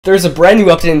There's a brand new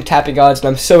update in Tapping Gods, and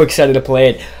I'm so excited to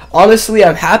play it. Honestly,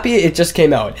 I'm happy it just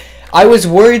came out. I was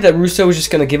worried that Russo was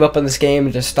just going to give up on this game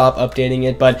and just stop updating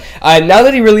it, but now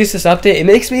that he released this update, it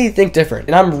makes me think different,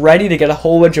 and I'm ready to get a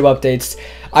whole bunch of updates.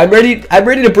 I'm ready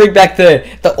to bring back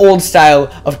the old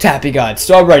style of Tapping Gods.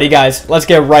 So I'm ready, guys. Let's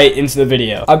get right into the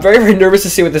video. I'm very nervous to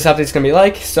see what this update's going to be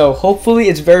like, so hopefully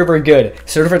it's very good.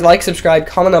 So don't forget to like, subscribe,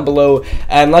 comment down below,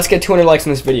 and let's get 200 likes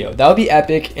on this video. That would be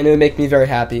epic, and it would make me very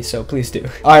happy, so please do.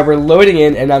 Alright, we're loading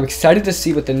in, and I'm excited to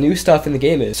see what the new stuff in the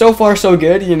game is. So far, so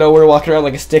good. You know, we're walking around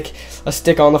like a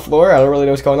stick on the floor. I don't really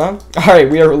know what's going on. Alright,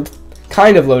 we are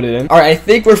kind of loaded in. Alright, I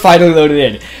think we're finally loaded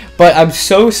in. But I'm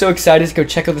so excited to go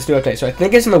check out this new update. So I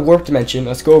think it's in the warp dimension.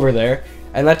 Let's go over there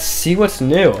and let's see what's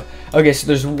new. Okay, so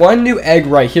there's one new egg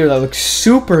right here that looks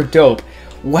super dope.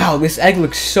 Wow, this egg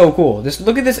looks so cool. Just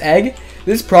look at this egg.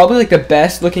 This is probably like the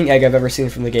best looking egg I've ever seen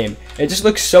from the game. It just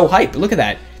looks so hype. Look at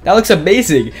that. That looks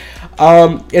amazing.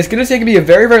 It's gonna take me a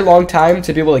very long time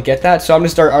to be able to get that, so I'm gonna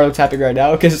start auto tapping right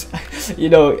now because, you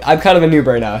know, I'm kind of a noob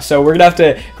right now. So we're gonna have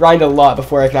to grind a lot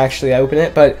before I can actually open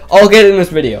it. But I'll get it in this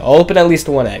video. I'll open at least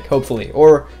one egg, hopefully,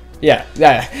 or yeah.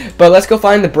 But let's go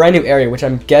find the brand new area, which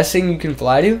I'm guessing you can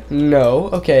fly to. No,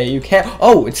 okay, you can't.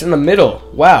 Oh, it's in the middle.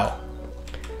 Wow.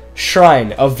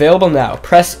 Shrine available now.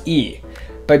 Press E.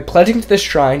 By pledging to the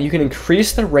shrine, you can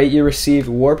increase the rate you receive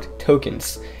warped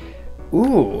tokens.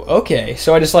 Ooh, okay.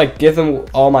 So I just like give them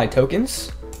all my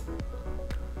tokens?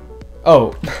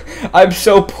 Oh, I'm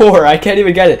so poor. I can't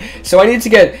even get it. So I need to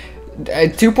get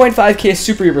 2.5k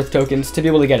super rebirth tokens to be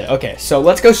able to get it. Okay, so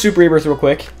let's go super rebirth real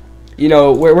quick. You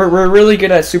know, we're really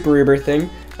good at super rebirthing.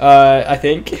 I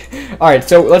think. Alright,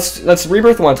 so let's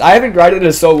rebirth once. I haven't grinded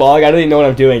in so long, I don't even know what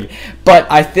I'm doing. But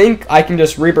I think I can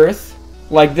just rebirth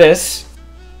like this.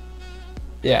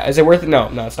 Yeah, is it worth it? No,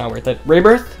 it's not worth it.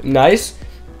 Rebirth, nice.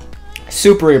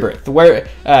 Super rebirth, where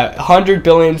 100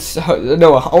 billions,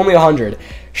 no, only 100.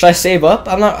 Should I save up?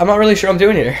 I'm not really sure what I'm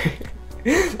doing here.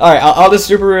 Alright, I'll just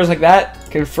super rebirth like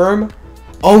that. Confirm.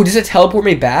 Oh, does it teleport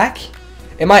me back?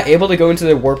 Am I able to go into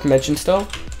the warp dimension still?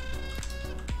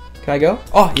 Can I go?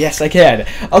 Oh, yes, I can.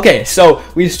 Okay, so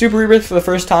we super rebirth for the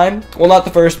first time. Well, not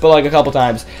the first, but like a couple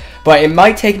times. But it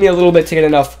might take me a little bit to get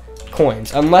enough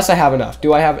coins, unless I have enough.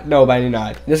 Do I have it? No, but I do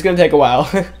not. This is gonna take a while.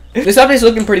 This update's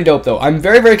looking pretty dope, though. I'm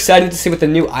very excited to see what the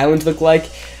new islands look like.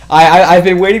 I've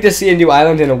been waiting to see a new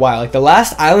island in a while. Like, the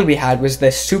last island we had was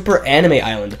the Super Anime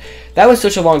Island. That was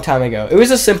such a long time ago. It was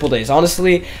a simple days,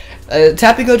 honestly.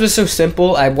 Tapping Gods was so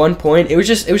simple at one point. It was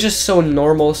just so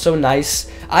normal, so nice.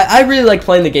 I really liked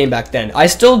playing the game back then. I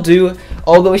still do,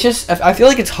 although it's just, I feel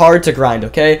like it's hard to grind,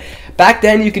 okay? Back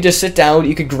then, you could just sit down,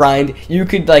 you could grind, you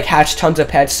could, like, hatch tons of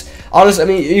pets. Honestly, I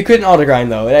mean, you couldn't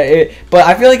auto-grind, though. But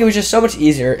I feel like it was just so much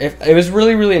easier. It was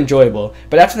really enjoyable.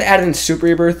 But after they added in Super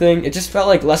Rebirthing, it just felt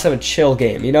like less of a chill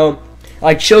game, you know?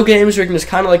 Like, chill games where you can just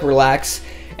kind of, like, relax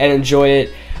and enjoy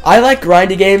it. I like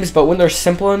grindy games, but when they're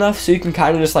simple enough so you can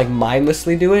kind of just, like,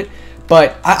 mindlessly do it.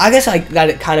 But I guess that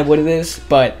it kind of what it is.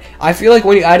 But I feel like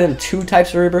when you add in 2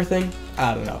 types of rebirthing,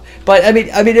 I don't know. But I mean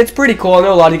it's pretty cool. I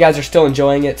know a lot of you guys are still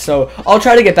enjoying it, so I'll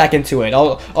try to get back into it.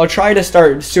 I'll try to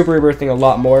start super rebirthing a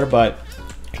lot more, but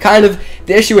kind of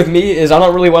the issue with me is I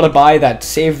don't really want to buy that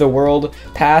Save the World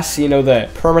pass, you know, the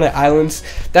permanent islands.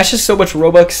 That's just so much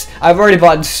Robux. I've already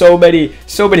bought so many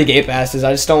gate passes.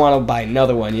 I just don't want to buy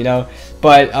another one, you know.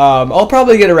 But I'll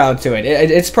probably get around to it.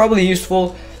 It's probably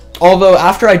useful. Although,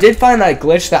 after I did find that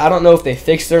glitch that I don't know if they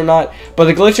fixed it or not, but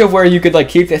the glitch of where you could, like,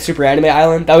 keep that Super Anime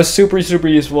Island, that was super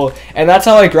useful, and that's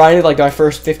how I grinded, like, my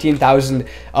first 15,000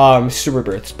 super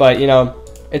births. But, you know,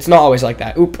 it's not always like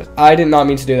that. Oop, I did not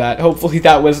mean to do that. Hopefully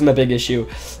that wasn't a big issue.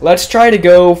 Let's try to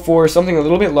go for something a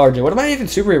little bit larger. What am I even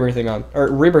super rebirthing on? Or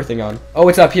rebirthing on? Oh,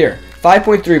 it's up here.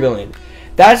 5.3 billion.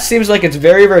 That seems like it's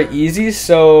very easy,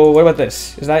 so what about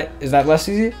this? Is that less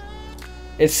easy?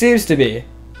 It seems to be.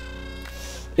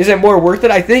 Is it more worth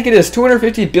it? I think it is.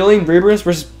 250 billion rebirths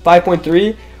versus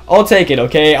 5.3. I'll take it,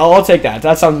 okay? I'll take that.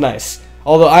 That sounds nice.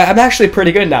 Although, I'm actually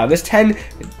pretty good now. This 10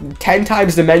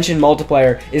 times dimension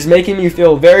multiplier is making me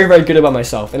feel very good about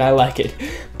myself, and I like it.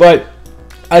 But,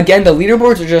 again, the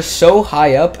leaderboards are just so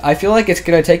high up. I feel like it's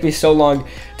going to take me so long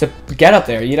to get up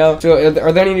there, you know? So,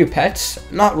 are there any new pets?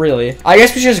 Not really. I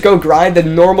guess we should just go grind the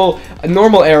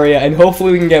normal area, and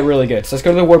hopefully we can get really good. So, let's go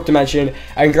to the warp dimension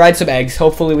and grind some eggs.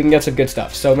 Hopefully we can get some good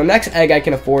stuff. So, the next egg I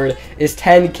can afford is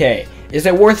 10k. Is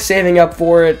it worth saving up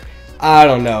for it? I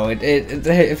don't know. I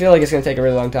feel like it's going to take a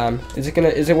really long time. Is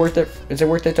it worth it? Is it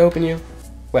worth it to open you?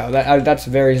 Wow, that's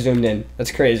very zoomed in.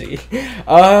 That's crazy.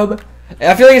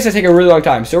 I feel like it's going to take a really long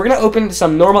time. So we're going to open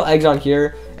some normal eggs on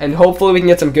here, and hopefully we can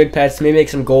get some good pets, maybe make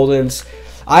some goldens.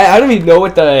 I don't even know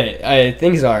what the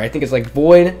things are. I think it's like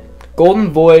void,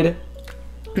 golden void.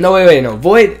 No, wait, no.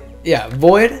 Void, yeah,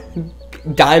 void,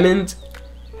 diamond.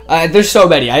 There's so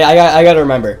many. I gotta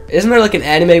remember. Isn't there like an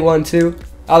anime one too?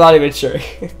 I'm not even sure.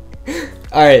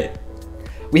 Alright.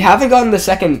 We haven't gotten the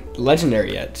second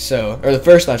legendary yet, so, or the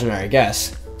first legendary, I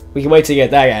guess. We can wait to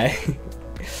get that guy.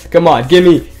 Come on, give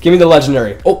me the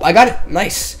legendary. Oh, I got it.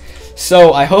 Nice.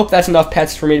 So I hope that's enough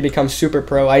pets for me to become super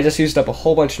pro. I just used up a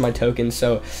whole bunch of my tokens,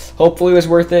 so hopefully it was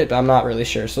worth it, but I'm not really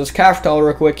sure. So let's craft all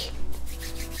real quick.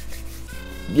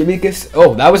 Give me this.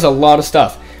 Oh, that was a lot of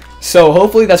stuff. So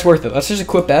hopefully that's worth it. Let's just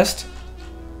equip best.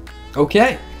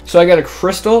 Okay. So I got a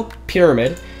crystal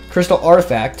pyramid, crystal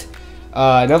artifact,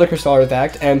 another crystal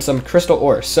artifact, and some crystal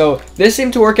ore. So this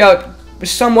seemed to work out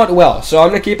somewhat well. So I'm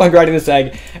going to keep on grinding this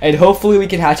egg, and hopefully we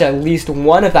can hatch at least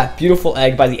one of that beautiful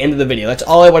egg by the end of the video. That's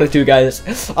all I want to do, guys.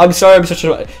 I'm sorry I'm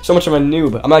so much of a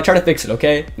noob. I'm going to try to fix it,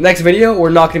 okay? Next video,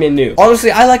 we're not going to be a noob. Honestly,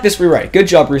 I like this rewrite. Good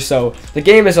job, Russo. The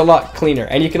game is a lot cleaner,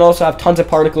 and you can also have tons of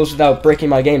particles without breaking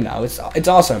my game now. It's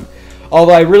awesome.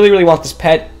 Although I really want this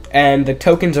pet, and the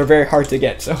tokens are very hard to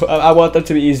get, so I want them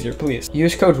to be easier, please.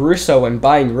 Use code Russo when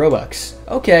buying Robux.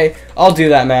 Okay, I'll do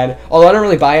that, man. Although I don't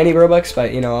really buy any Robux,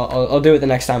 but, you know, I'll do it the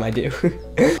next time I do.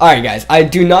 Alright, guys, I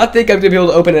do not think I'm going to be able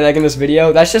to open an egg in this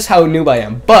video. That's just how noob I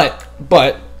am. But,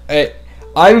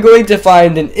 I'm going to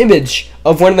find an image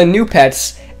of one of the new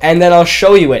pets, and then I'll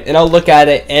show you it, and I'll look at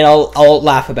it, and I'll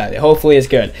laugh about it. Hopefully it's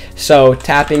good. So,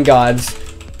 tapping gods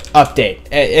update,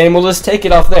 and we'll just take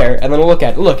it off there, and then we'll look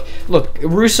at it. Look,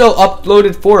 Russo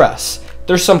uploaded for us.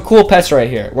 There's some cool pets right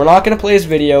here. We're not gonna play his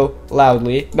video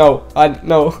loudly. No.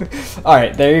 All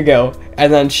right, there you go.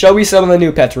 And then show me some of the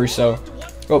new pets, Russo.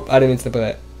 Oh, I didn't mean to put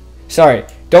that. Sorry,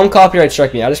 don't copyright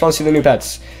strike me. I just want to see the new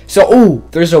pets. So, oh,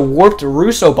 there's a warped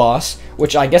Russo boss,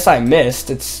 which I guess I missed.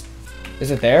 Is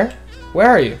it there? Where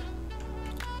are you?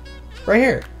 Right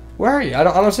here. Where are you? I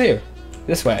don't see you.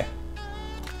 This way.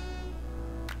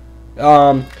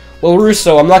 Well,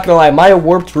 Russo, I'm not gonna lie, my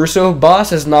warped Russo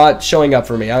boss is not showing up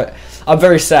for me. I'm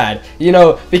very sad. You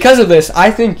know, because of this, I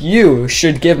think you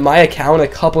should give my account a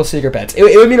couple secret pets. It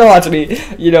would mean a lot to me.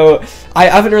 You know, I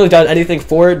haven't really done anything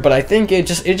for it, but I think it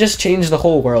just changed the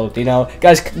whole world, you know?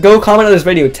 Guys, go comment on this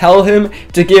video. Tell him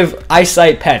to give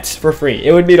Isightstrue pets for free.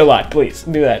 It would mean a lot. Please,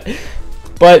 do that.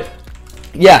 But,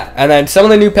 yeah, and then some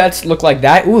of the new pets look like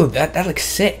that. Ooh, that looks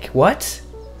sick. What?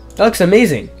 That looks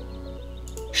amazing.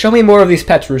 Show me more of these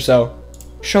pets, Russo.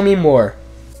 Show me more.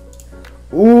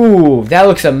 Ooh, that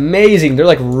looks amazing. They're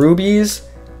like rubies.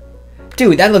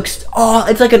 Dude, that looks... Oh,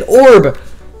 it's like an orb.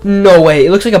 No way.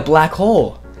 It looks like a black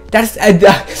hole. That's...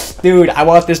 dude, I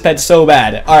want this pet so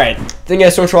bad. Alright. Thank you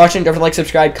guys so much for watching. Don't forget to like,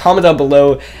 subscribe, comment down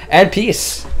below, and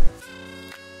peace.